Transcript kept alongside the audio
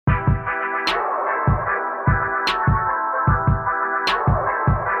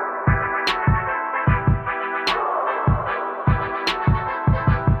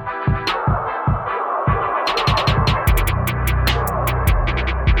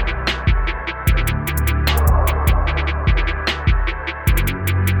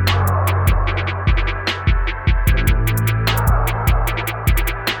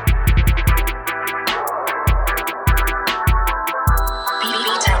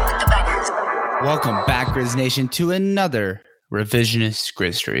Welcome back, Grizz Nation, to another Revisionist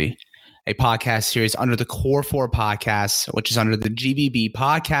Grizzly, a podcast series under the Core 4 Podcasts, which is under the GBB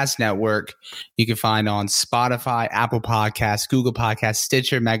Podcast Network. You can find on Spotify, Apple Podcasts, Google Podcasts,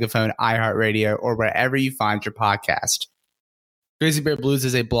 Stitcher, Megaphone, iHeartRadio, or wherever you find your podcast. Grizzly Bear Blues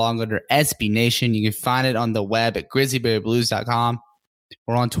is a blog under SB Nation. You can find it on the web at grizzlybearblues.com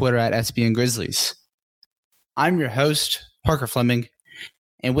or on Twitter at SBN Grizzlies. I'm your host, Parker Fleming.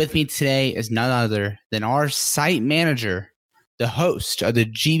 And with me today is none other than our site manager, the host of the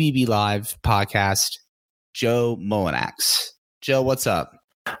GBB Live podcast, Joe Mullinax. Joe, what's up?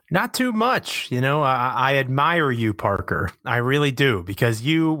 Not too much. You know, I admire you, Parker. I really do, because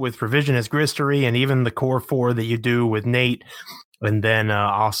you with Revisionist Gristery and even the Core 4 that you do with Nate, and then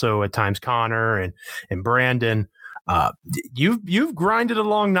also at times Connor and Brandon, you've grinded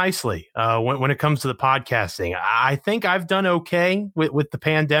along nicely when it comes to the podcasting. I think I've done okay with the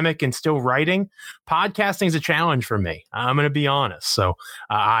pandemic and still writing. Podcasting is a challenge for me. I'm going to be honest. So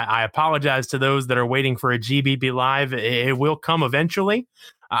I apologize to those that are waiting for a GBB Live. It will come eventually.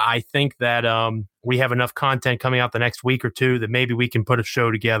 I think that we have enough content coming out the next week or two that maybe we can put a show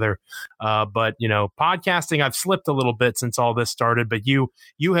together. But, you know, podcasting, I've slipped a little bit since all this started, but you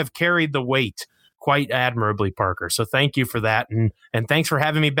have carried the weight quite admirably, Parker. So thank you for that. And thanks for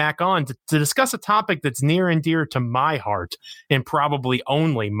having me back on to discuss a topic that's near and dear to my heart, and probably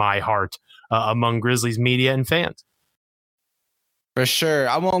only my heart among Grizzlies media and fans. For sure.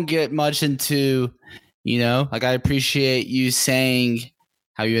 I won't get much into, I appreciate you saying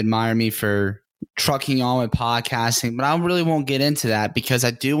how you admire me for trucking on with podcasting, but I really won't get into that because I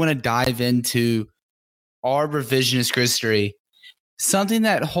do want to dive into our Revisionist Grizzly, something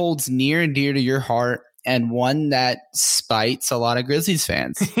that holds near and dear to your heart, and one that spites a lot of Grizzlies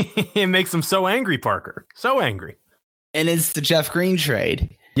fans. It makes them so angry, Parker. So angry. And it's the Jeff Green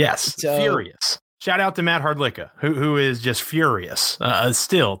trade. Yes, furious. Shout out to Matt Hardlicka, who is just furious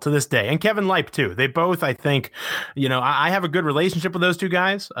still to this day. And Kevin Leip, too. They both, I think, I have a good relationship with those two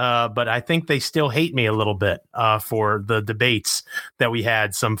guys, but I think they still hate me a little bit for the debates that we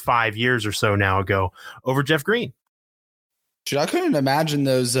had some 5 years or so now ago over Jeff Green. I couldn't imagine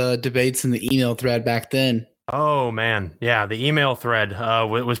those debates in the email thread back then. Oh, man. Yeah, the email thread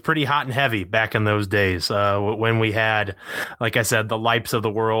was pretty hot and heavy back in those days when we had, like I said, the Leips of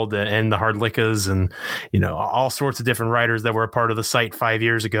the world and the Hardlickas and, all sorts of different writers that were a part of the site 5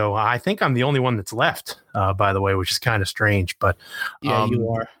 years ago. I think I'm the only one that's left, by the way, which is kind of strange. But yeah, you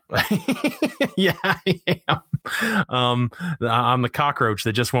are. Yeah, I am. I'm the cockroach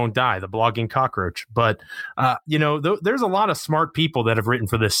that just won't die, the blogging cockroach. But, there's a lot of smart people that have written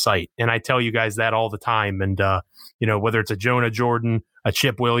for this site. And I tell you guys that all the time. And, whether it's a Jonah Jordan, a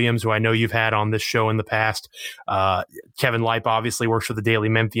Chip Williams, who I know you've had on this show in the past. Kevin Leip obviously works for the Daily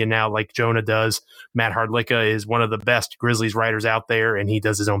Memphian now, like Jonah does. Matt Hardlicka is one of the best Grizzlies writers out there, and he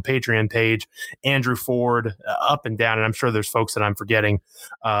does his own Patreon page. Andrew Ford, up and down, and I'm sure there's folks that I'm forgetting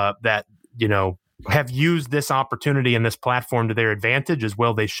that, have used this opportunity and this platform to their advantage as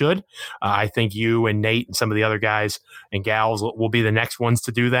well. They should. I think you and Nate and some of the other guys and gals will be the next ones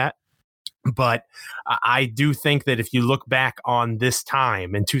to do that. But I do think that if you look back on this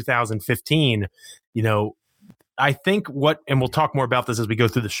time in 2015, I think and we'll talk more about this as we go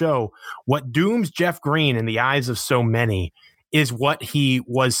through the show, what dooms Jeff Green in the eyes of so many is what he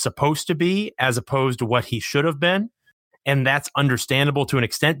was supposed to be as opposed to what he should have been. And that's understandable to an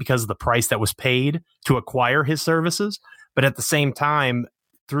extent because of the price that was paid to acquire his services. But at the same time,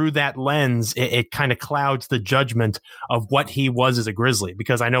 through that lens, it kind of clouds the judgment of what he was as a Grizzly,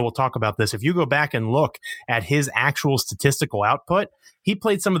 because I know we'll talk about this. If you go back and look at his actual statistical output, he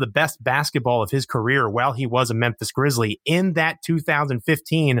played some of the best basketball of his career while he was a Memphis Grizzly in that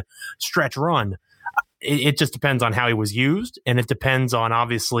 2015 stretch run. It just depends on how he was used, and it depends on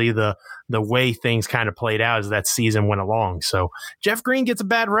obviously the way things kind of played out as that season went along. So Jeff Green gets a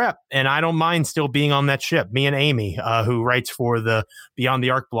bad rep, and I don't mind still being on that ship. Me and Amy, who writes for the Beyond the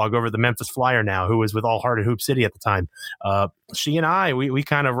Arc blog over the Memphis Flyer now, who was with All Heart at Hoop City at the time, she and I, we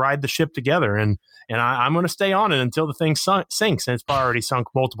kind of ride the ship together, and I'm going to stay on it until the thing sinks, and it's probably already sunk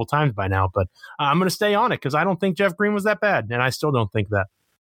multiple times by now, but I'm going to stay on it because I don't think Jeff Green was that bad, and I still don't think that.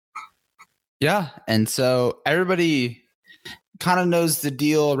 Yeah, and so everybody kind of knows the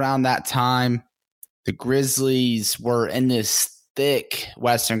deal around that time. The Grizzlies were in this thick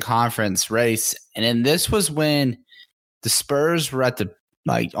Western Conference race, and then this was when the Spurs were at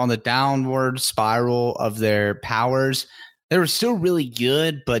on the downward spiral of their powers. They were still really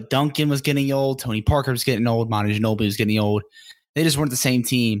good, but Duncan was getting old, Tony Parker was getting old, Manu Ginobili was getting old. They just weren't the same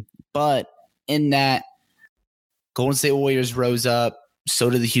team. But in that, Golden State Warriors rose up. So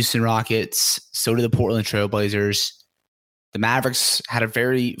did the Houston Rockets. So did the Portland Trailblazers. The Mavericks had a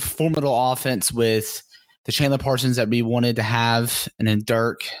very formidable offense with the Chandler Parsons that we wanted to have, and then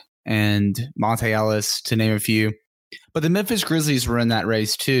Dirk and Monte Ellis, to name a few. But the Memphis Grizzlies were in that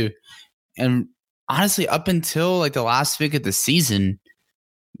race too. And honestly, up until like the last week of the season,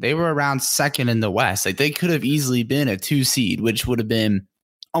 they were around second in the West. Like they could have easily been a 2 seed, which would have been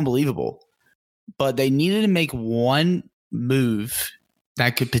unbelievable. But they needed to make one move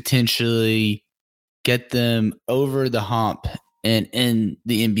that could potentially get them over the hump and in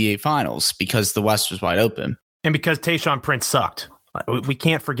the NBA Finals, because the West was wide open. And because Tayshaun Prince sucked. We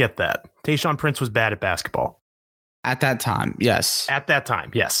can't forget that. Tayshaun Prince was bad at basketball. At that time, yes. At that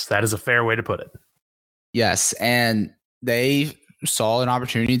time, yes. That is a fair way to put it. Yes, and they saw an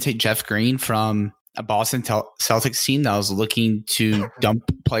opportunity to take Jeff Green from a Boston Celtics team that was looking to dump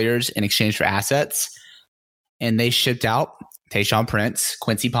players in exchange for assets. And they shipped out Tayshaun Prince,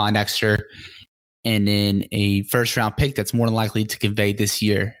 Quincy Pondexter, and then a first-round pick that's more than likely to convey this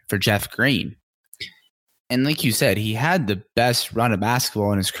year for Jeff Green. And like you said, he had the best run of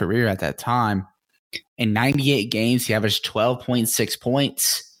basketball in his career at that time. In 98 games, he averaged 12.6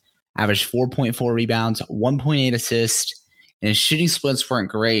 points, averaged 4.4 rebounds, 1.8 assists, and his shooting splits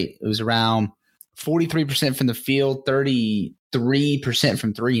weren't great. It was around 43% from the field, 33%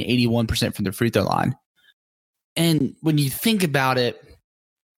 from three, and 81% from the free throw line. And when you think about it,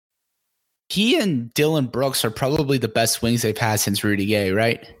 he and Dylan Brooks are probably the best wings they've had since Rudy Gay,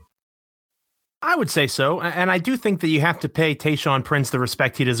 right? I would say so. And I do think that you have to pay Tayshaun Prince the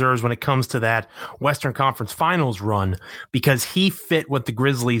respect he deserves when it comes to that Western Conference Finals run, because he fit what the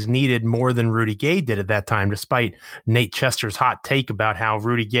Grizzlies needed more than Rudy Gay did at that time, despite Nate Chester's hot take about how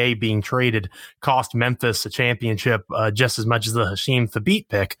Rudy Gay being traded cost Memphis a championship just as much as the Hasheem Thabeet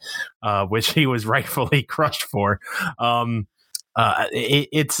pick, which he was rightfully crushed for.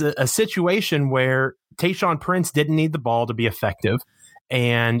 It's a situation where Tayshaun Prince didn't need the ball to be effective,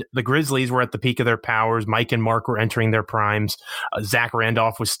 and the Grizzlies were at the peak of their powers. Mike and Mark were entering their primes. Zach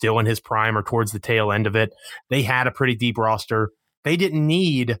Randolph was still in his prime or towards the tail end of it. They had a pretty deep roster. They didn't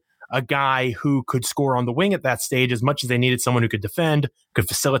need a guy who could score on the wing at that stage as much as they needed someone who could defend, could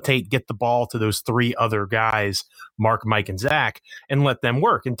facilitate, get the ball to those three other guys, Mark, Mike, and Zach, and let them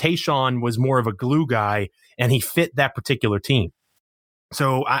work. And Tayshaun was more of a glue guy, and he fit that particular team.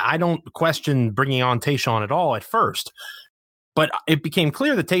 So I don't question bringing on Tayshaun at all at first, but it became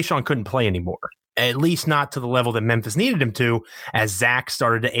clear that Tayshaun couldn't play anymore, at least not to the level that Memphis needed him to, as Zach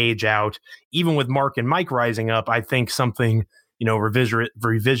started to age out. Even with Mark and Mike rising up, I think something,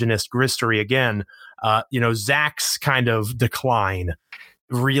 revisionist history again, Zach's kind of decline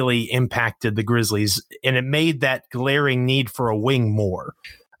really impacted the Grizzlies, and it made that glaring need for a wing more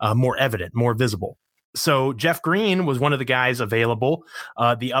evident, more visible. So Jeff Green was one of the guys available.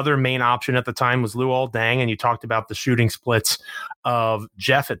 The other main option at the time was Luol Deng, and you talked about the shooting splits of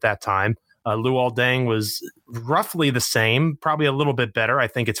Jeff at that time. Luol Deng was roughly the same, probably a little bit better, I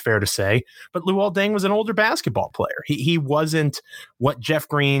think it's fair to say. But Luol Deng was an older basketball player. He wasn't what Jeff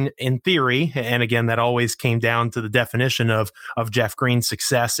Green, in theory, and again, that always came down to the definition of Jeff Green's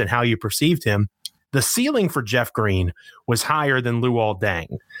success and how you perceived him. The ceiling for Jeff Green was higher than Luol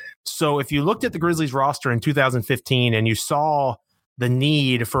Deng. So if you looked at the Grizzlies roster in 2015 and you saw the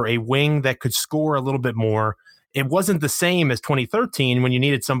need for a wing that could score a little bit more, it wasn't the same as 2013 when you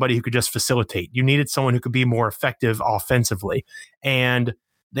needed somebody who could just facilitate. You needed someone who could be more effective offensively. And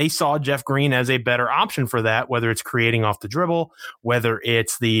they saw Jeff Green as a better option for that, whether it's creating off the dribble, whether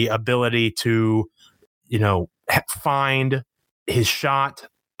it's the ability to, find his shot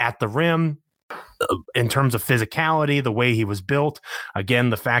at the rim, in terms of physicality, the way he was built. Again,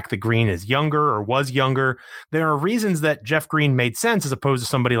 the fact that Green is younger or was younger. There are reasons that Jeff Green made sense as opposed to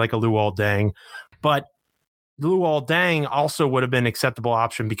somebody like a Luol Deng. But Luol Deng also would have been an acceptable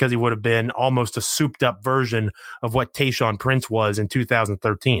option because he would have been almost a souped up version of what Tayshaun Prince was in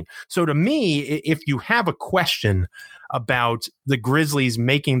 2013. So to me, if you have a question about the Grizzlies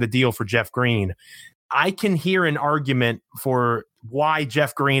making the deal for Jeff Green, I can hear an argument for why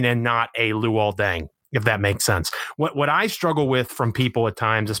Jeff Green and not a Luol Deng, if that makes sense. What I struggle with from people at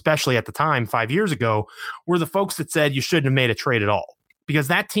times, especially at the time 5 years ago, were the folks that said you shouldn't have made a trade at all. Because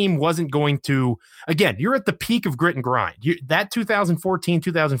that team wasn't going to, again, you're at the peak of grit and grind. That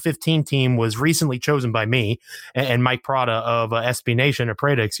 2014-2015 team was recently chosen by me and Mike Prada of SB Nation, or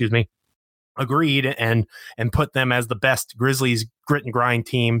Prada, excuse me, agreed and put them as the best Grizzlies grit and grind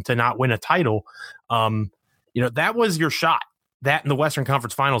team to not win a title. That was your shot. that and the Western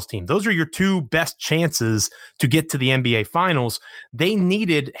Conference Finals team. Those are your two best chances to get to the NBA Finals. They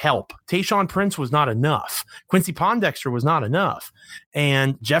needed help. Tayshaun Prince was not enough. Quincy Pondexter was not enough.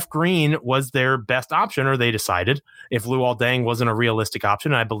 And Jeff Green was their best option, or they decided, if Luol Deng wasn't a realistic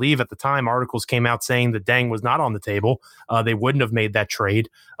option. And I believe at the time articles came out saying that Deng was not on the table. They wouldn't have made that trade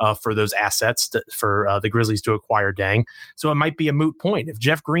for those assets for the Grizzlies to acquire Deng. So it might be a moot point. If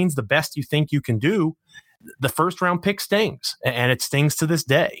Jeff Green's the best you think you can do, the first round pick stings, and it stings to this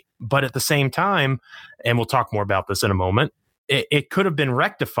day. But at the same time, and we'll talk more about this in a moment, it could have been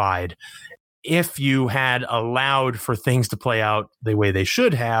rectified if you had allowed for things to play out the way they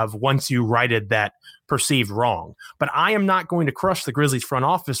should have once you righted that perceived wrong. But I am not going to crush the Grizzlies front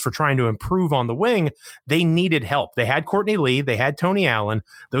office for trying to improve on the wing. They needed help. They had Courtney Lee. They had Tony Allen.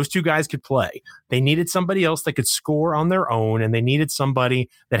 Those two guys could play. They needed somebody else that could score on their own, and they needed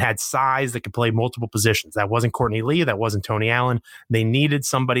somebody that had size that could play multiple positions. That wasn't Courtney Lee. That wasn't Tony Allen. They needed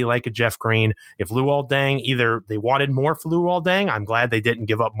somebody like a Jeff Green. If Luol Deng, either they wanted more for Luol Deng, I'm glad they didn't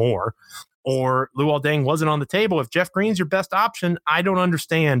give up more, or Luol Deng wasn't on the table. If Jeff Green's your best option, I don't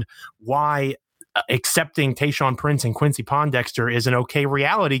understand why accepting Tayshaun Prince and Quincy Pondexter is an okay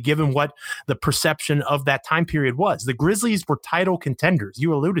reality given what the perception of that time period was. The Grizzlies were title contenders.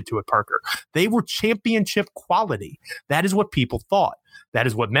 You alluded to it, Parker. They were championship quality. That is what people thought. That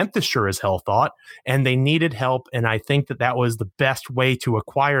is what Memphis sure as hell thought, and they needed help, and I think that was the best way to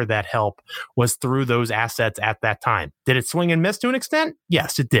acquire that help was through those assets at that time. Did it swing and miss to an extent?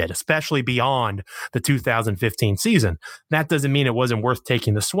 Yes, it did, especially beyond the 2015 season. That doesn't mean it wasn't worth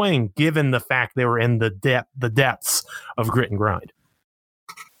taking the swing, given the fact they were in the depths of grit and grind.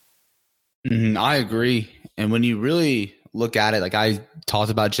 I agree, and when you really look at it, like I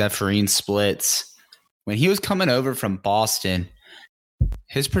talked about Jeff Green's splits, when he was coming over from Boston,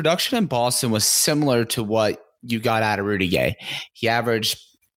 his production in Boston was similar to what you got out of Rudy Gay. He averaged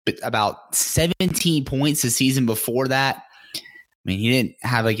about 17 points the season before that. I mean, he didn't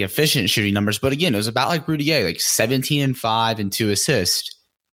have like efficient shooting numbers, but again, it was about like Rudy Gay, like 17 and 5 and 2 assists.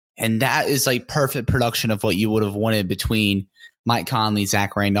 And that is like perfect production of what you would have wanted between Mike Conley,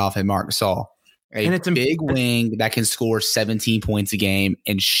 Zach Randolph, and Marc Gasol. And it's a big wing that can score 17 points a game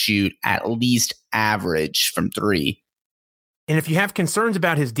and shoot at least average from three. And if you have concerns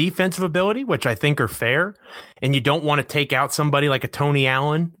about his defensive ability, which I think are fair, and you don't want to take out somebody like a Tony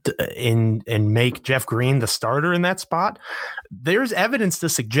Allen and make Jeff Green the starter in that spot, there's evidence to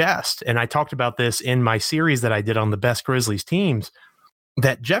suggest, and I talked about this in my series that I did on the best Grizzlies teams,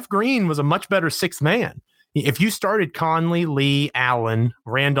 that Jeff Green was a much better sixth man. If you started Conley, Lee, Allen,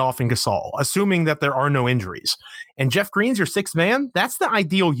 Randolph, and Gasol, assuming that there are no injuries, and Jeff Green's your sixth man, that's the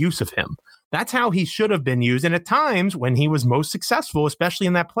ideal use of him. That's how he should have been used. And at times when he was most successful, especially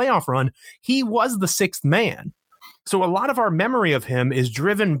in that playoff run, he was the sixth man. So a lot of our memory of him is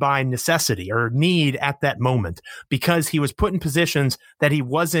driven by necessity or need at that moment because he was put in positions that he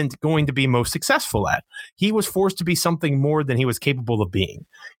wasn't going to be most successful at. He was forced to be something more than he was capable of being.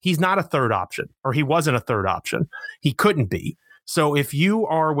 He's not a third option, or he wasn't a third option. He couldn't be. So if you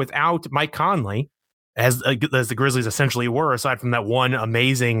are without Mike Conley, as the Grizzlies essentially were, aside from that one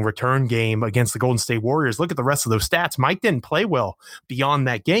amazing return game against the Golden State Warriors, look at the rest of those stats. Mike didn't play well beyond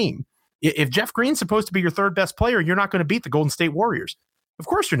that game. If Jeff Green's supposed to be your third best player, you're not going to beat the Golden State Warriors. Of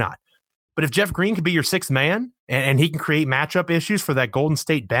course you're not. But if Jeff Green can be your sixth man and he can create matchup issues for that Golden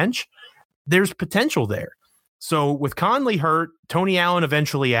State bench, there's potential there. So with Conley hurt, Tony Allen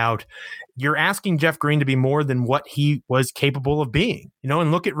eventually out, you're asking Jeff Green to be more than what he was capable of being.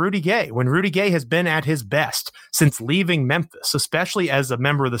 And look at Rudy Gay. When Rudy Gay has been at his best since leaving Memphis, especially as a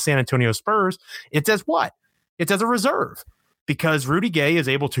member of the San Antonio Spurs, it's as what? It's as a reserve. Because Rudy Gay is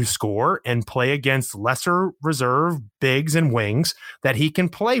able to score and play against lesser reserve bigs and wings that he can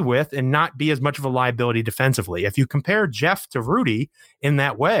play with and not be as much of a liability defensively. If you compare Jeff to Rudy in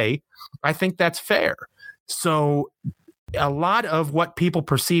that way, I think that's fair. So a lot of what people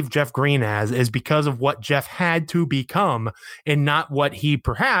perceive Jeff Green as is because of what Jeff had to become and not what he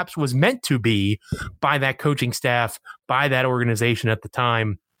perhaps was meant to be by that coaching staff, by that organization at the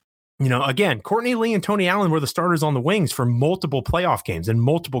time. Again, Courtney Lee and Tony Allen were the starters on the wings for multiple playoff games and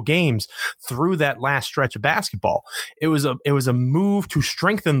multiple games through that last stretch of basketball. It was a move to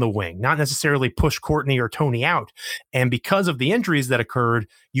strengthen the wing, not necessarily push Courtney or Tony out. And because of the injuries that occurred,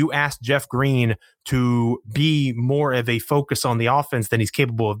 you asked Jeff Green to be more of a focus on the offense than he's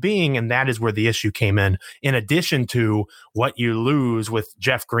capable of being, and that is where the issue came in addition to what you lose with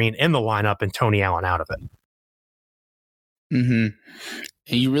Jeff Green in the lineup and Tony Allen out of it. Mm-hmm.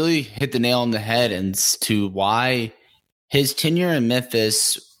 And you really hit the nail on the head as to why his tenure in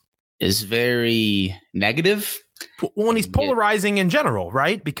Memphis is very negative. Well, and he's polarizing in general,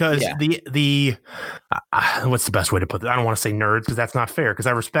 right? Because the what's the best way to put it? I don't want to say nerds because that's not fair, because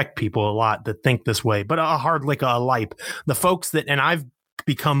I respect people a lot that think this way, but a hard lick, a lipe. The folks that, and I've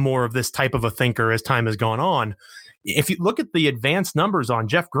become more of this type of a thinker as time has gone on. If you look at the advanced numbers on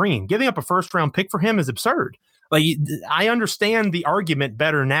Jeff Green, giving up a first round pick for him is absurd. Like, I understand the argument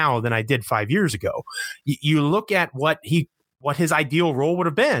better now than I did 5 years ago. You look at what his ideal role would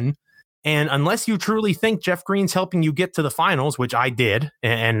have been. And unless you truly think Jeff Green's helping you get to the finals, which I did,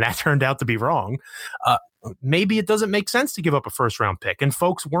 and that turned out to be wrong, maybe it doesn't make sense to give up a first-round pick. And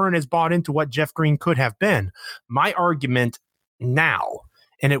folks weren't as bought into what Jeff Green could have been. My argument now,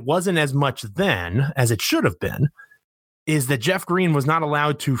 and it wasn't as much then as it should have been, is that Jeff Green was not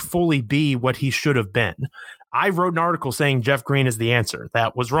allowed to fully be what he should have been. I wrote an article saying Jeff Green is the answer.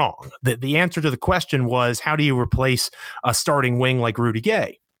 That was wrong. The answer to the question was, how do you replace a starting wing like Rudy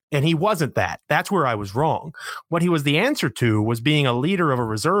Gay? And he wasn't that. That's where I was wrong. What he was the answer to was being a leader of a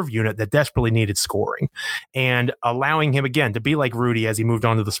reserve unit that desperately needed scoring, and allowing him, again, to be like Rudy as he moved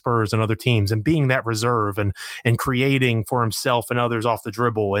on to the Spurs and other teams, and being that reserve and creating for himself and others off the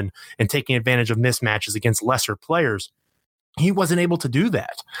dribble and taking advantage of mismatches against lesser players. He wasn't able to do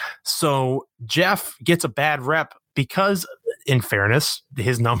that. So Jeff gets a bad rep because, in fairness,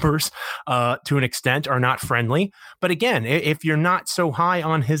 his numbers to an extent are not friendly. But again, if you're not so high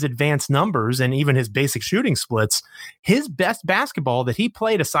on his advanced numbers and even his basic shooting splits, his best basketball that he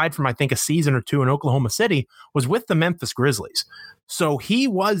played, aside from I think a season or two in Oklahoma City, was with the Memphis Grizzlies. So he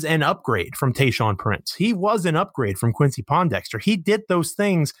was an upgrade from Tayshaun Prince. He was an upgrade from Quincy Pondexter. He did those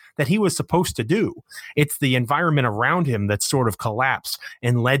things that he was supposed to do. It's the environment around him that sort of collapsed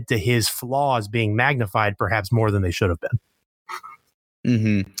and led to his flaws being magnified perhaps more than they should have been.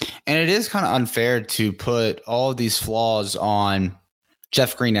 Mm-hmm. And it is kind of unfair to put all of these flaws on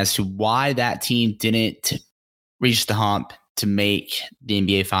Jeff Green as to why that team didn't reach the hump to make the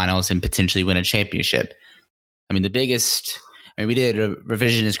NBA Finals and potentially win a championship. I mean, we did a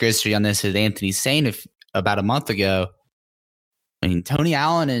revisionist history on this with Anthony Sain about a month ago. I mean, Tony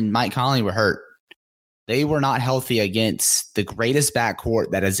Allen and Mike Conley were hurt. They were not healthy against the greatest backcourt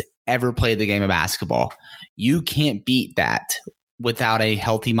that has ever played the game of basketball. You can't beat that without a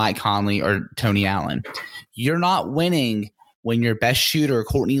healthy Mike Conley or Tony Allen. You're not winning when your best shooter,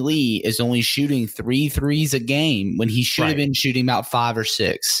 Courtney Lee, is only shooting 3 threes a game when he should have been shooting about 5 or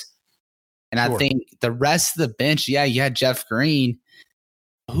 6. And I think the rest of the bench, you had Jeff Green.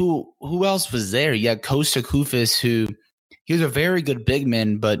 Who else was there? You had Kosta Koufos, who he was a very good big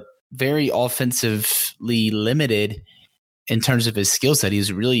man, but very offensively limited in terms of his skill set. He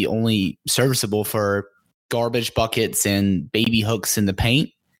was really only serviceable for garbage buckets and baby hooks in the paint.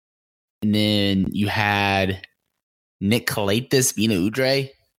 And then you had Nick Kalatis, Bina Udre.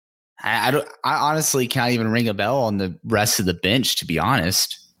 I honestly can't even ring a bell on the rest of the bench, to be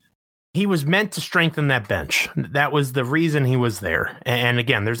honest. He was meant to strengthen that bench. That was the reason he was there. And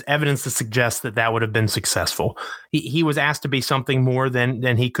again, there's evidence to suggest that would have been successful. He was asked to be something more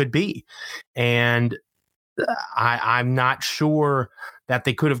than he could be. And I'm not sure that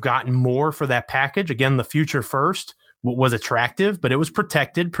they could have gotten more for that package. Again, the future first was attractive, but it was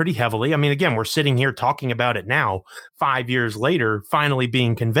protected pretty heavily. I mean, again, we're sitting here talking about it now, 5 years later, finally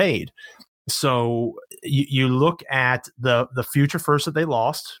being conveyed. So you look at the future first that they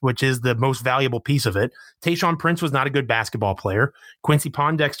lost, which is the most valuable piece of it. Tayshaun Prince was not a good basketball player. Quincy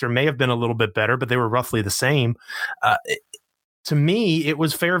Pondexter may have been a little bit better, but they were roughly the same. To me, it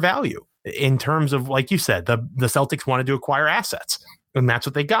was fair value in terms of, like you said, the Celtics wanted to acquire assets, and that's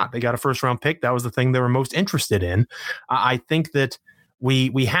what they got. They got a first round pick. That was the thing they were most interested in. I think that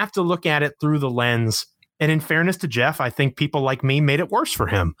we have to look at it through the lens. And in fairness to Jeff, I think people like me made it worse for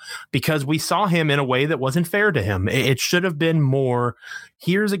him because we saw him in a way that wasn't fair to him. It should have been more,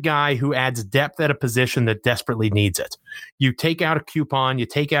 here's a guy who adds depth at a position that desperately needs it. You take out a coupon, you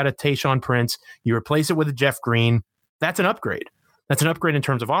take out a Tayshaun Prince, you replace it with a Jeff Green. That's an upgrade. That's an upgrade in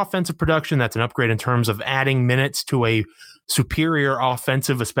terms of offensive production. That's an upgrade in terms of adding minutes to a superior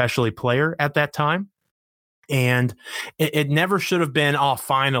offensive, especially player at that time. And it never should have been,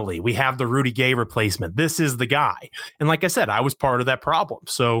 finally, we have the Rudy Gay replacement. This is the guy. And like I said, I was part of that problem.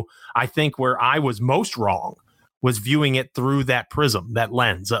 So I think where I was most wrong was viewing it through that prism, that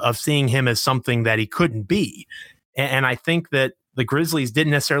lens of seeing him as something that he couldn't be. And I think that the Grizzlies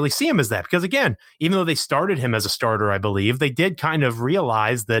didn't necessarily see him as that because, again, even though they started him as a starter, I believe, they did kind of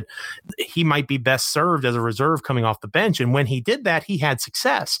realize that he might be best served as a reserve coming off the bench. And when he did that, he had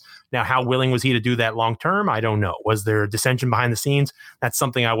success. Now, how willing was he to do that long term? I don't know. Was there dissension behind the scenes? That's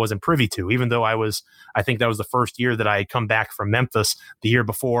something I wasn't privy to, even though I think that was the first year that I had come back from Memphis. The year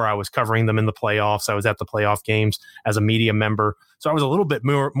before, I was covering them in the playoffs. I was at the playoff games as a media member. So I was a little bit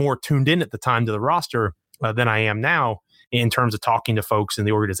more tuned in at the time to the roster than I am now in terms of talking to folks in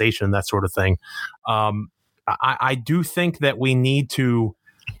the organization, that sort of thing. I do think that we need to,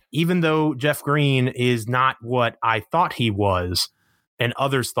 even though Jeff Green is not what I thought he was and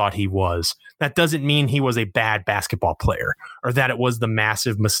others thought he was, that doesn't mean he was a bad basketball player or that it was the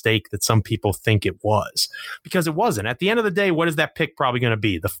massive mistake that some people think it was, because it wasn't. At the end of the day, what is that pick probably going to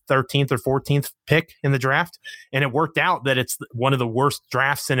be? The 13th or 14th pick in the draft? And it worked out that it's one of the worst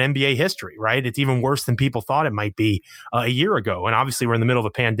drafts in NBA history, right? It's even worse than people thought it might be a year ago. And obviously we're in the middle of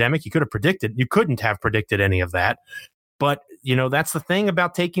a pandemic. You couldn't have predicted any of that. But, that's the thing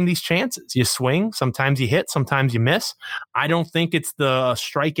about taking these chances. You swing, sometimes you hit, sometimes you miss. I don't think it's the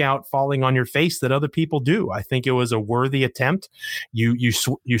strikeout falling on your face that other people do. I think it was a worthy attempt. You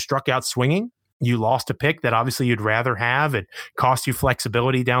struck out swinging. You lost a pick that obviously you'd rather have. It cost you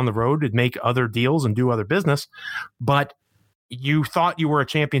flexibility down the road to make other deals and do other business. But you thought you were a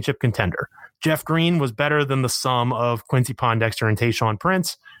championship contender. Jeff Green was better than the sum of Quincy Pondexter and Tayshaun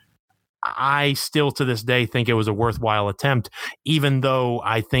Prince. I still to this day think it was a worthwhile attempt, even though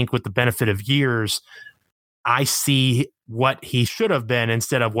I think with the benefit of years, I see what he should have been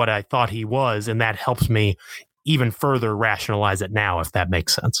instead of what I thought he was. And that helps me even further rationalize it now, if that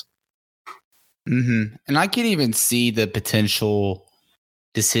makes sense. Mm-hmm. And I can even see the potential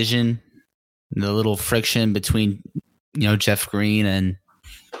decision, the little friction between, Jeff Green and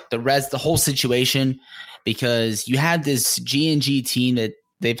the whole situation, because you had this G&G team that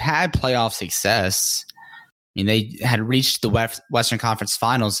they've had playoff success. I mean, they had reached the Western Conference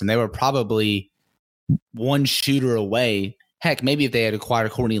Finals, and they were probably one shooter away. Heck, maybe if they had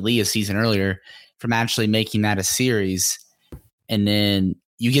acquired Courtney Lee a season earlier from actually making that a series. And then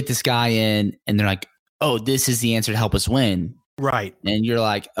you get this guy in, and they're like, oh, this is the answer to help us win. Right. And you're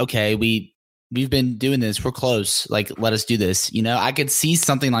like, okay, we've been doing this. We're close. Like, let us do this. I could see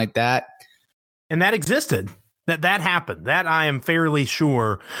something like that. And that existed. That happened. That I am fairly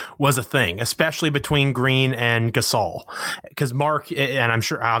sure was a thing, especially between Green and Gasol. Because Mark, and I'm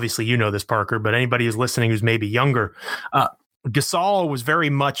sure obviously you know this, Parker, but anybody who's listening who's maybe younger, Gasol was very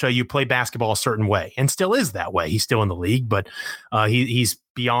much you play basketball a certain way and still is that way. He's still in the league, but he's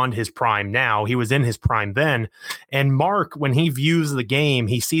beyond his prime now. He was in his prime then. And Mark, when he views the game,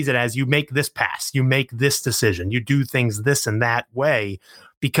 he sees it as you make this pass, you make this decision, you do things this and that way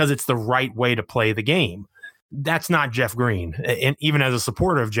because it's the right way to play the game. That's not Jeff Green. And even as a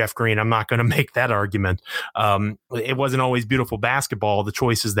supporter of Jeff Green, I'm not going to make that argument. It wasn't always beautiful basketball, the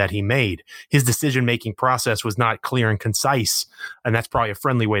choices that he made. His decision-making process was not clear and concise, and that's probably a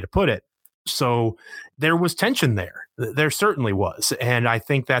friendly way to put it. So there was tension there. There certainly was. And I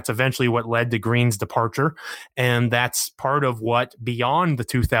think that's eventually what led to Green's departure. And that's part of what, beyond the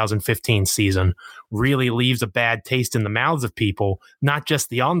 2015 season, really leaves a bad taste in the mouths of people, not just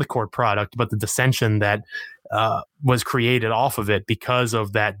the on-the-court product, but the dissension that was created off of it because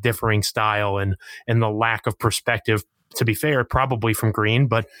of that differing style and the lack of perspective, to be fair, probably from Green.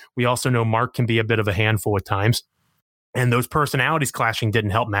 But we also know Mark can be a bit of a handful at times. And those personalities clashing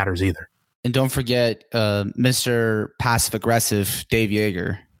didn't help matters either. And don't forget Mr. Passive-Aggressive Dave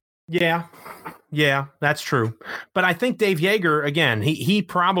Joerger. Yeah, that's true. But I think Dave Joerger, again, he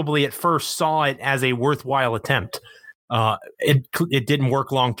probably at first saw it as a worthwhile attempt. It didn't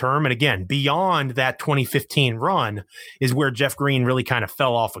work long term. And again, beyond that 2015 run is where Jeff Green really kind of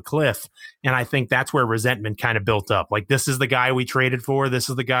fell off a cliff. And I think that's where resentment kind of built up. Like, this is the guy we traded for. This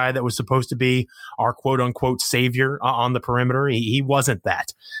is the guy that was supposed to be our quote unquote savior on the perimeter. He wasn't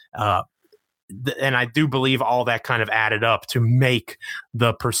that. And I do believe all that kind of added up to make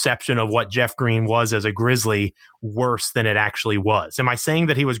the perception of what Jeff Green was as a Grizzly worse than it actually was. Am I saying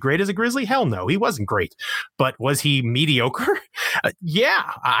that he was great as a Grizzly? Hell no, he wasn't great. But was he mediocre?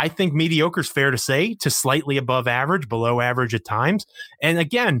 Yeah, I think mediocre is fair to say, to slightly above average, below average at times. And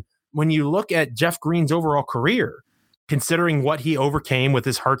again, when you look at Jeff Green's overall career, considering what he overcame with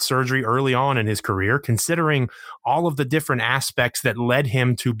his heart surgery early on in his career, considering all of the different aspects that led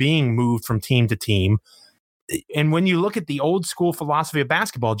him to being moved from team to team. And when you look at the old school philosophy of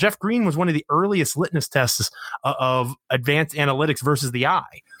basketball, Jeff Green was one of the earliest litmus tests of advanced analytics versus the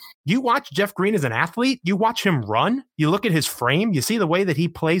eye. You watch Jeff Green as an athlete, you watch him run, you look at his frame, you see the way that he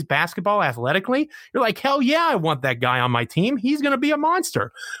plays basketball athletically. You're like, hell yeah, I want that guy on my team. He's going to be a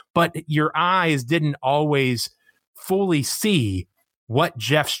monster. But your eyes didn't always fully see what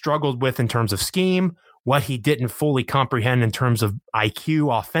Jeff struggled with in terms of scheme, what he didn't fully comprehend in terms of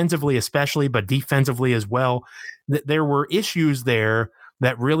IQ, offensively especially, but defensively as well. There were issues there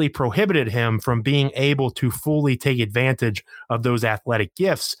that really prohibited him from being able to fully take advantage of those athletic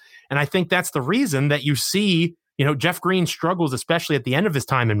gifts. And I think that's the reason that you see, Jeff Green struggles, especially at the end of his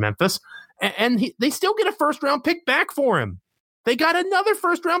time in Memphis, and they still get a first-round pick back for him. They got another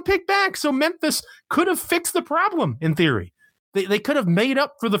first-round pick back, so Memphis could have fixed the problem, in theory. They could have made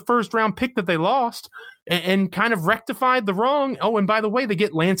up for the first-round pick that they lost and kind of rectified the wrong. Oh, and by the way, they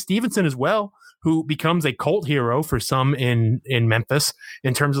get Lance Stevenson as well, who becomes a cult hero for some in Memphis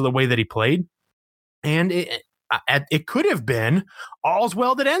in terms of the way that he played. And it could have been all's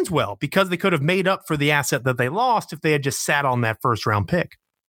well that ends well, because they could have made up for the asset that they lost if they had just sat on that first-round pick.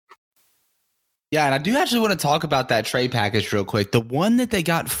 Yeah, and I do actually want to talk about that trade package real quick. The one that they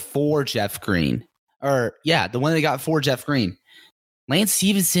got for Jeff Green. Lance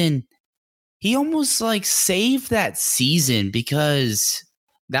Stevenson, he almost saved that season, because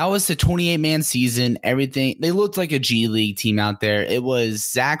that was the 28-man season. Everything, they looked like a G League team out there. It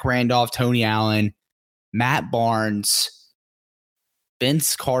was Zach Randolph, Tony Allen, Matt Barnes,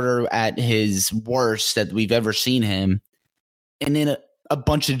 Vince Carter at his worst that we've ever seen him, and then a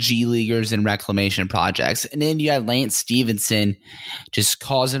bunch of G Leaguers and reclamation projects. And then you had Lance Stevenson just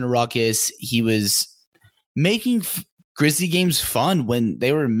causing a ruckus. He was making Grizzly games fun when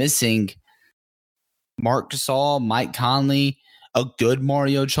they were missing Marc Gasol, Mike Conley, a good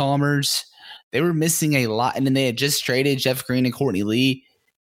Mario Chalmers. They were missing a lot. And then they had just traded Jeff Green and Courtney Lee.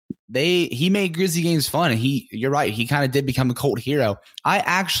 He made Grizzly games fun. And you're right, he kind of did become a cult hero. I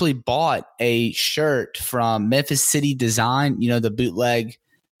actually bought a shirt from Memphis City Design, the bootleg.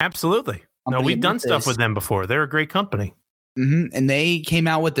 Absolutely. No, we've done stuff with them before. They're a great company. Mm-hmm. And they came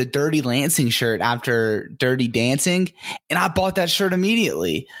out with the Dirty Lansing shirt after Dirty Dancing, and I bought that shirt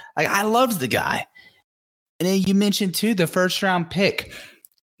immediately. I loved the guy. And then you mentioned too the first round pick.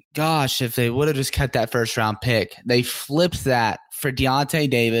 Gosh, if they would have just kept that first round pick, they flipped that for Deontay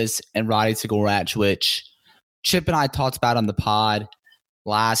Davis and Roddy Tagorach, which Chip and I talked about on the pod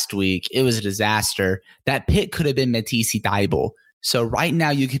last week. It was a disaster. That pick could have been Matisse Thybulle. So right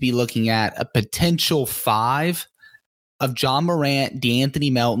now you could be looking at a potential 5 of John Morant,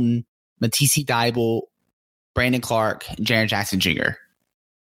 DeAnthony Melton, Matisse Thybulle, Brandon Clark, and Jaren Jackson Jr.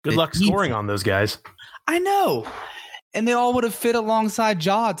 Good luck scoring on those guys. I know. And they all would have fit alongside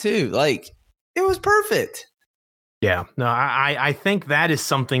Ja, too. It was perfect. Yeah. No, I think that is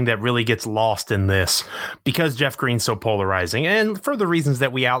something that really gets lost in this, because Jeff Green's so polarizing. And for the reasons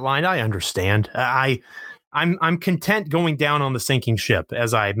that we outlined, I understand. I'm content going down on the sinking ship,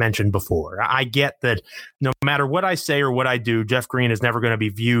 as I mentioned before. I get that no matter what I say or what I do, Jeff Green is never going to be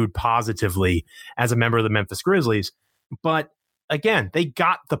viewed positively as a member of the Memphis Grizzlies. But again, they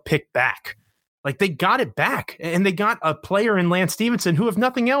got the pick back. They got it back, and they got a player in Lance Stevenson who, if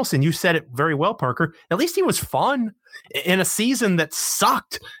nothing else, and you said it very well, Parker, at least he was fun in a season that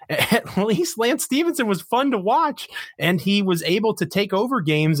sucked. At least Lance Stevenson was fun to watch, and he was able to take over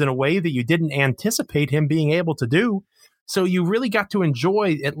games in a way that you didn't anticipate him being able to do. So you really got to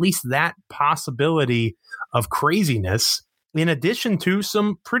enjoy at least that possibility of craziness, in addition to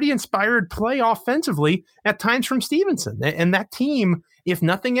some pretty inspired play offensively at times from Stevenson. And that team, if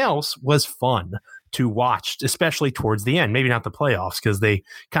nothing else, was fun to watch, especially towards the end. Maybe not the playoffs, because they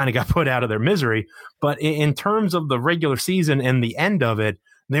kind of got put out of their misery. But in terms of the regular season and the end of it,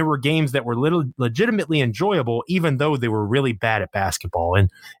 there were games that were legitimately enjoyable, even though they were really bad at basketball.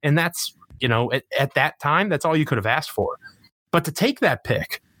 And that's, at that time, that's all you could have asked for. But to take that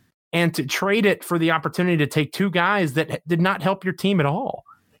pick and to trade it for the opportunity to take 2 guys that did not help your team at all.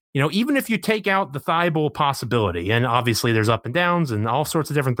 Even if you take out the Thybulle possibility, and obviously there's up and downs and all sorts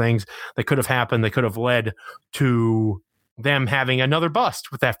of different things that could have happened, that could have led to them having another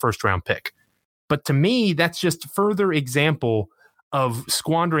bust with that first round pick. But to me, that's just further example of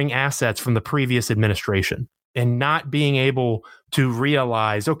squandering assets from the previous administration and not being able to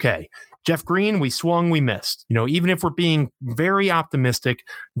realize, okay, Jeff Green, we swung, we missed. Even if we're being very optimistic,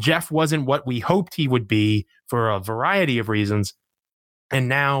 Jeff wasn't what we hoped he would be for a variety of reasons. And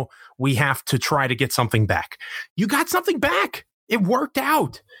now we have to try to get something back. You got something back. It worked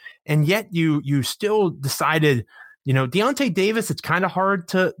out. And yet you still decided, Deontay Davis, it's kind of hard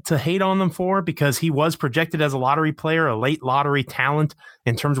to hate on them for, because he was projected as a lottery player, a late lottery talent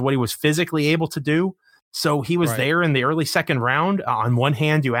in terms of what he was physically able to do. So he was there in the early second round. On one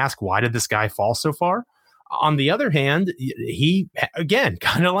hand, you ask, why did this guy fall so far? On the other hand, he, again,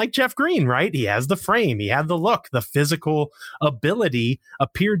 kind of like Jeff Green, right? He has the frame, he had the look, the physical ability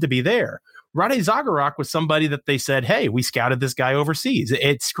appeared to be there. Rade Zagorak was somebody that they said, hey, we scouted this guy overseas.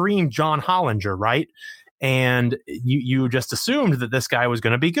 It screamed John Hollinger, right? And you just assumed that this guy was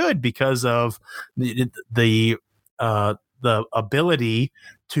going to be good because of the ability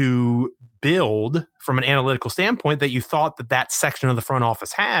to build from an analytical standpoint that you thought that section of the front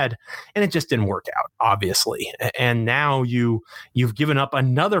office had, and it just didn't work out, obviously. And now you've given up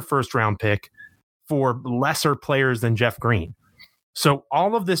another first round pick for lesser players than Jeff Green. So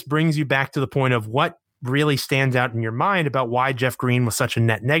all of this brings you back to the point of what really stands out in your mind about why Jeff Green was such a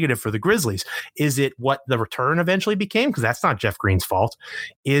net negative for the Grizzlies. Is it what the return eventually became? Because that's not Jeff Green's fault.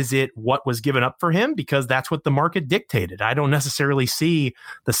 Is it what was given up for him? Because that's what the market dictated. I don't necessarily see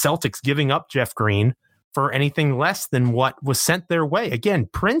the Celtics giving up Jeff Green for anything less than what was sent their way. Again,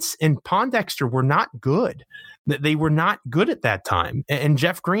 Prince and Pondexter were not good. They were not good at that time. And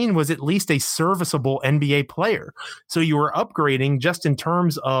Jeff Green was at least a serviceable NBA player. So you were upgrading just in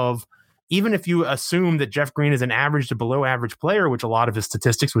terms of, even if you assume that Jeff Green is an average to below average player, which a lot of his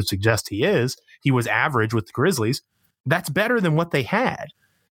statistics would suggest he was average with the Grizzlies, that's better than what they had.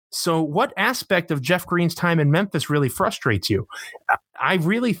 So what aspect of Jeff Green's time in Memphis really frustrates you? I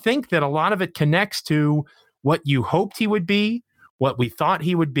really think that a lot of it connects to what you hoped he would be, what we thought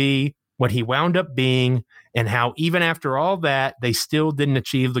he would be, what he wound up being, and how even after all that, they still didn't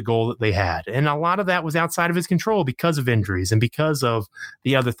achieve the goal that they had. And a lot of that was outside of his control because of injuries and because of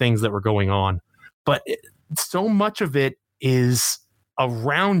the other things that were going on. But so much of it is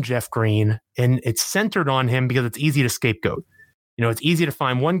around Jeff Green, and it's centered on him because it's easy to scapegoat. You know, it's easy to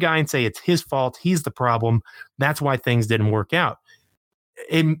find one guy and say it's his fault, he's the problem. That's why things didn't work out.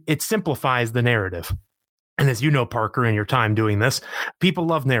 It simplifies the narrative. And as you know, Parker, in your time doing this, people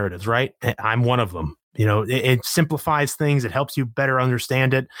love narratives, right? I'm one of them. You know, it simplifies things. It helps you better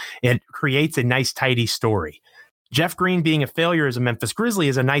understand it. It creates a nice, tidy story. Jeff Green being a failure as a Memphis Grizzly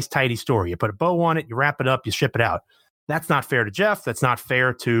is a nice, tidy story. You put a bow on it, you wrap it up, you ship it out. That's not fair to Jeff. That's not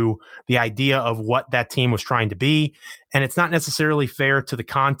fair to the idea of what that team was trying to be. And it's not necessarily fair to the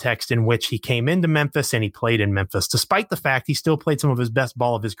context in which he came into Memphis and he played in Memphis, despite the fact he still played some of his best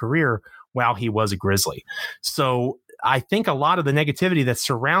ball of his career while he was a Grizzly. So I think a lot of the negativity that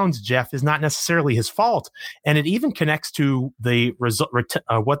surrounds Jeff is not necessarily his fault. And it even connects to the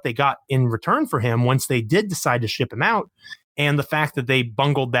what they got in return for him once they did decide to ship him out. And the fact that they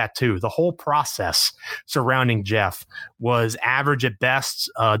bungled that too. The whole process surrounding Jeff was average at best,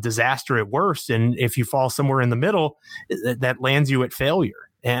 disaster at worst. And if you fall somewhere in the middle, that lands you at failure.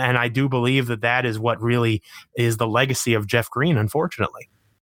 And I do believe that is what really is the legacy of Jeff Green, unfortunately.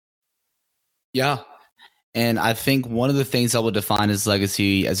 Yeah. And I think one of the things that will define his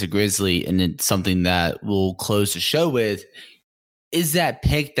legacy as a Grizzly, and it's something that we'll close the show with, is that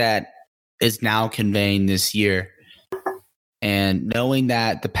pick that is now conveying this year. And knowing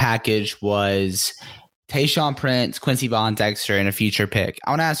that the package was Tayshaun Prince, Quincy Pondexter, and a future pick, I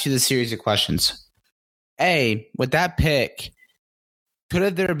want to ask you this series of questions. A, with that pick,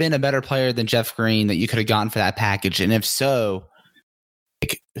 could there have been a better player than Jeff Green that you could have gotten for that package? And if so,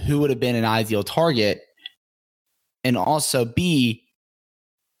 who would have been an ideal target? And also, B,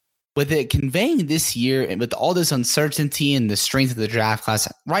 with it conveying this year and with all this uncertainty and the strength of the draft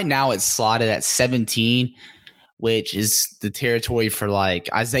class, right now it's slotted at 17, which is the territory for like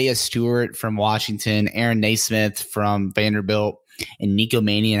Isaiah Stewart from Washington, Aaron Naismith from Vanderbilt, and Nico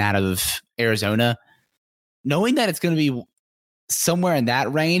Mannion out of Arizona. Knowing that it's going to be somewhere in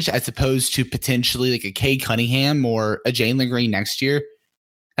that range as opposed to potentially like a Cade Cunningham or a Jalen Green next year,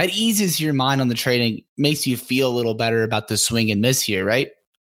 that eases your mind on the trading, makes you feel a little better about the swing and miss here, right?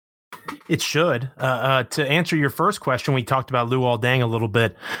 It should. To answer your first question, we talked about Luol Deng a little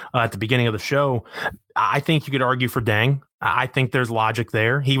bit at the beginning of the show. I think you could argue for Deng. I think there's logic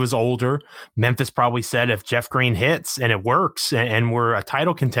there. He was older. Memphis probably said if Jeff Green hits and it works and we're a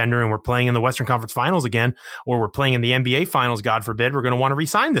title contender and we're playing in the Western Conference Finals again, or we're playing in the NBA Finals, God forbid, we're going to want to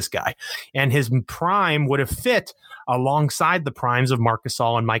re-sign this guy. And his prime would have fit alongside the primes of Marc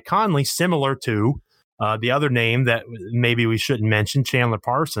Gasol and Mike Conley, similar to the other name that maybe we shouldn't mention, Chandler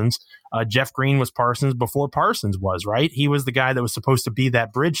Parsons. Jeff Green was Parsons before Parsons was, right? He was the guy that was supposed to be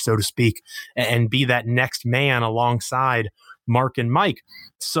that bridge, so to speak, and be that next man alongside Mark and Mike.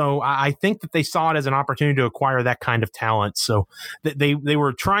 So I think that they saw it as an opportunity to acquire that kind of talent. So they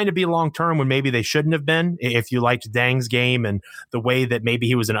were trying to be long-term when maybe they shouldn't have been. If you liked Deng's game and the way that maybe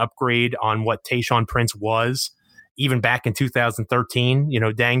he was an upgrade on what Tayshaun Prince was, even back in 2013,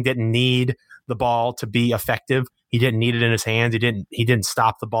 Deng didn't need the ball to be effective. He didn't need it in his hands. He didn't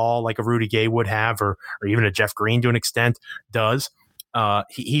stop the ball like a Rudy Gay would have, or even a Jeff Green to an extent does.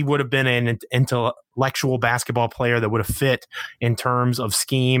 He would have been an intellectual basketball player that would have fit in terms of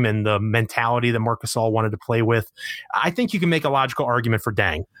scheme and the mentality that Marc Gasol wanted to play with. I think you can make a logical argument for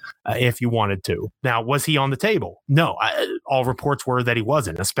Deng if you wanted to. Now, was he on the table? No. All reports were that he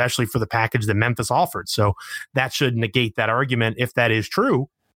wasn't, especially for the package that Memphis offered. So that should negate that argument if that is true.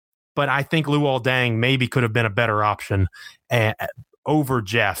 But I think Luol Deng maybe could have been a better option over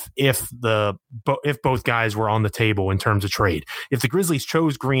Jeff if both guys were on the table in terms of trade. If the Grizzlies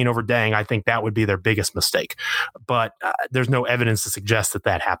chose Green over Deng, I think that would be their biggest mistake. But there's no evidence to suggest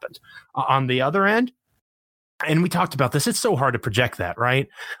that happened. On the other end, and we talked about this, it's so hard to project that, right?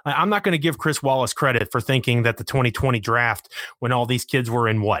 I'm not going to give Chris Wallace credit for thinking that the 2020 draft, when all these kids were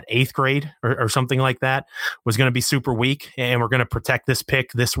in eighth grade or something like that, was going to be super weak, and we're going to protect this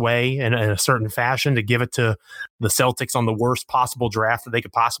pick this way in a certain fashion to give it to the Celtics on the worst possible draft that they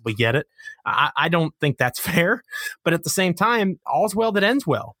could possibly get it. I don't think that's fair, but at the same time, all's well that ends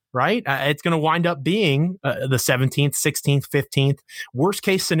well. Right? It's going to wind up being the 17th, 16th, 15th. Worst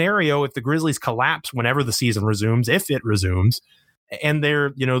case scenario, if the Grizzlies collapse whenever the season resumes, if it resumes, and they're,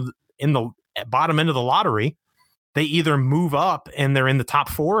 in the bottom end of the lottery, they either move up and they're in the top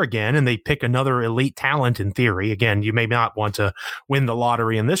 4 again and they pick another elite talent in theory. Again, you may not want to win the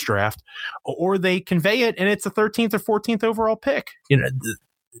lottery in this draft, or they convey it and it's a 13th or 14th overall pick.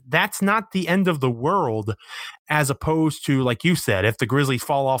 That's not the end of the world, as opposed to, like you said, if the Grizzlies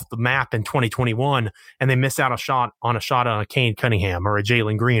fall off the map in 2021 and they miss out on a Kane Cunningham or a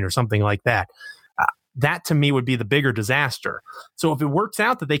Jalen Green or something like that. That to me would be the bigger disaster. So if it works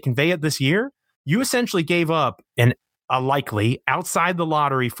out that they convey it this year, you essentially gave up a likely outside the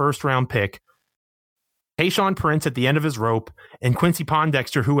lottery first round pick, Tayshaun Prince at the end of his rope, and Quincy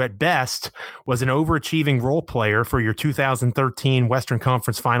Pondexter, who at best was an overachieving role player for your 2013 Western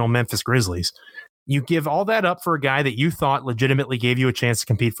Conference Final Memphis Grizzlies. You give all that up for a guy that you thought legitimately gave you a chance to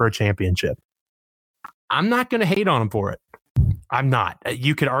compete for a championship. I'm not going to hate on him for it. I'm not.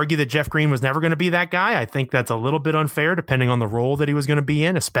 You could argue that Jeff Green was never going to be that guy. I think that's a little bit unfair depending on the role that he was going to be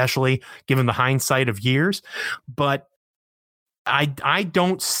in, especially given the hindsight of years. But I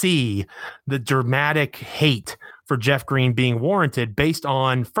don't see the dramatic hate for Jeff Green being warranted based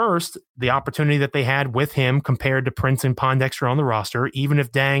on, first, the opportunity that they had with him compared to Prince and Pondexter on the roster. Even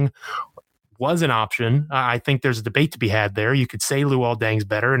if Deng was an option, I think there's a debate to be had there. You could say Luol Deng's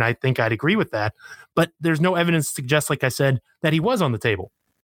better, and I think I'd agree with that. But there's no evidence to suggest, like I said, that he was on the table.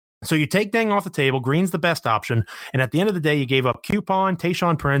 So you take Deng off the table, Green's the best option, and at the end of the day, you gave up Coupon,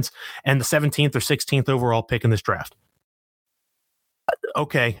 Tayshaun Prince, and the 17th or 16th overall pick in this draft.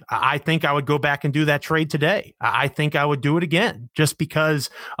 Okay, I think I would go back and do that trade today. I think I would do it again just because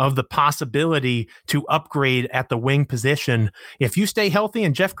of the possibility to upgrade at the wing position. If you stay healthy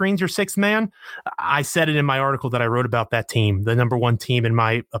and Jeff Green's your sixth man, I said it in my article that I wrote about that team, the number one team, in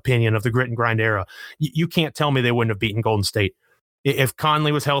my opinion, of the grit and grind era. You can't tell me they wouldn't have beaten Golden State. If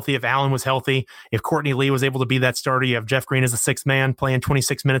Conley was healthy, if Allen was healthy, if Courtney Lee was able to be that starter, you have Jeff Green as the sixth man playing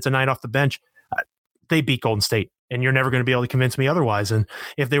 26 minutes a night off the bench, they beat Golden State. And you're never going to be able to convince me otherwise. And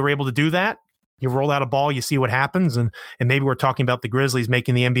if they were able to do that, you roll out a ball, you see what happens. And maybe we're talking about the Grizzlies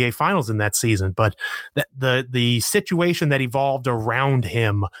making the NBA Finals in that season. But the situation that evolved around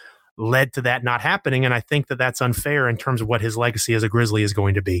him led to that not happening. And I think that that's unfair in terms of what his legacy as a Grizzly is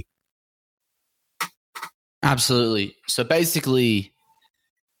going to be. Absolutely. So basically,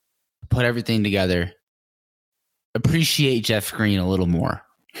 put everything together. Appreciate Jeff Green a little more.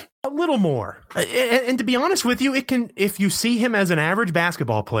 A little more. And to be honest with you, if you see him as an average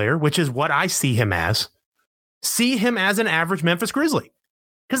basketball player, which is what I see him as an average Memphis Grizzly,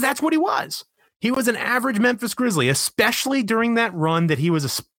 because that's what he was. He was an average Memphis Grizzly, especially during that run that he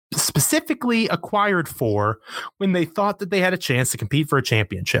was specifically acquired for when they thought that they had a chance to compete for a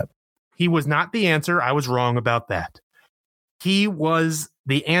championship. He was not the answer. I was wrong about that. He was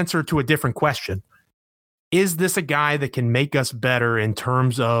the answer to a different question. Is this a guy that can make us better in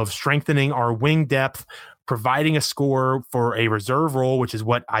terms of strengthening our wing depth, providing a scorer for a reserve role, which is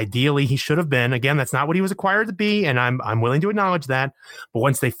what ideally he should have been? Again, that's not what he was acquired to be, and I'm willing to acknowledge that. But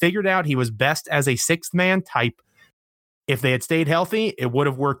once they figured out he was best as a sixth man type, if they had stayed healthy, it would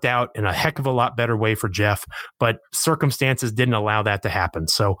have worked out in a heck of a lot better way for Jeff. But circumstances didn't allow that to happen.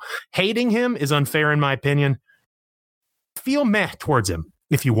 So hating him is unfair in my opinion. Feel meh towards him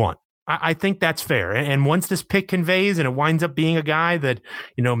if you want. I think that's fair. And once this pick conveys and it winds up being a guy that,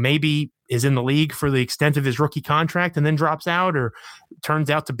 maybe is in the league for the extent of his rookie contract and then drops out, or turns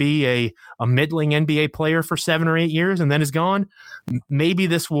out to be a middling NBA player for 7 or 8 years and then is gone, maybe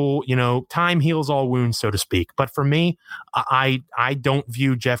this will, time heals all wounds, so to speak. But for me, I don't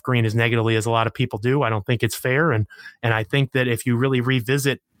view Jeff Green as negatively as a lot of people do. I don't think it's fair. And I think that if you really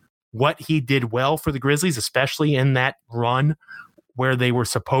revisit what he did well for the Grizzlies, especially in that run where they were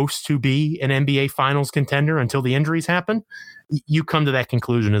supposed to be an NBA Finals contender until the injuries happened, you come to that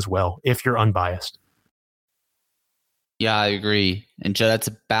conclusion as well, if you're unbiased. Yeah, I agree. And Joe, that's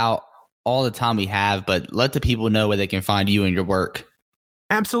about all the time we have, but let the people know where they can find you and your work.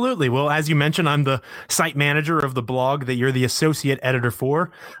 Absolutely. Well, as you mentioned, I'm the site manager of the blog that you're the associate editor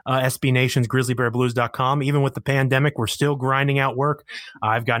for, SB Nation's grizzlybearblues.com. Even with the pandemic, we're still grinding out work.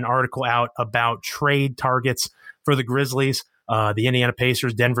 I've got an article out about trade targets for the Grizzlies, the Indiana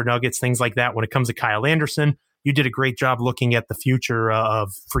Pacers, Denver Nuggets, things like that. When it comes to Kyle Anderson, you did a great job looking at the future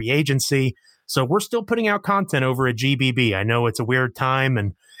of free agency. So we're still putting out content over at GBB. I know it's a weird time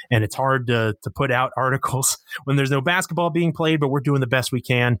and it's hard to put out articles when there's no basketball being played, but we're doing the best we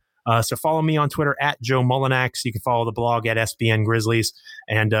can. So follow me on Twitter at Joe Mullinax. You can follow the blog at SBN Grizzlies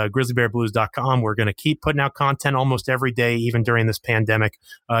and grizzlybearblues.com. We're going to keep putting out content almost every day, even during this pandemic.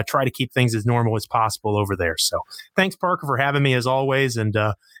 Try to keep things as normal as possible over there. So thanks, Parker, for having me as always. And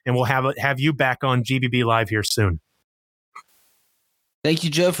we'll have you back on GBB Live here soon. Thank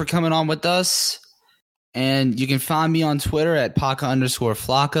you, Joe, for coming on with us. And you can find me on Twitter at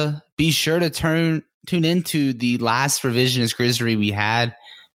Paca_Flocka. Be sure to tune into the last revisionist Grizzly we had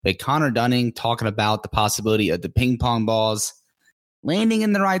with Connor Dunning talking about the possibility of the ping pong balls landing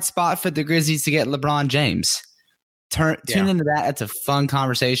in the right spot for the Grizzlies to get LeBron James. Tune into that. That's a fun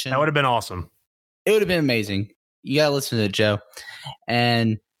conversation. That would have been awesome. It would have been amazing. You got to listen to it, Joe.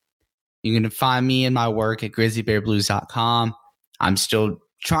 And you can find me and my work at grizzlybearblues.com. I'm still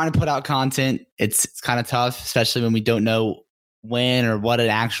trying to put out content. It's kind of tough, especially when we don't know when or what an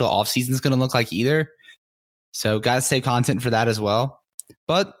actual offseason is going to look like either. So got to save content for that as well.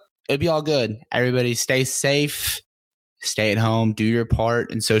 But it'll be all good. Everybody stay safe, stay at home, do your part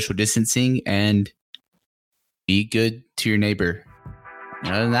in social distancing, and be good to your neighbor.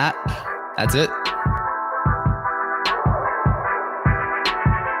 And other than that, that's it.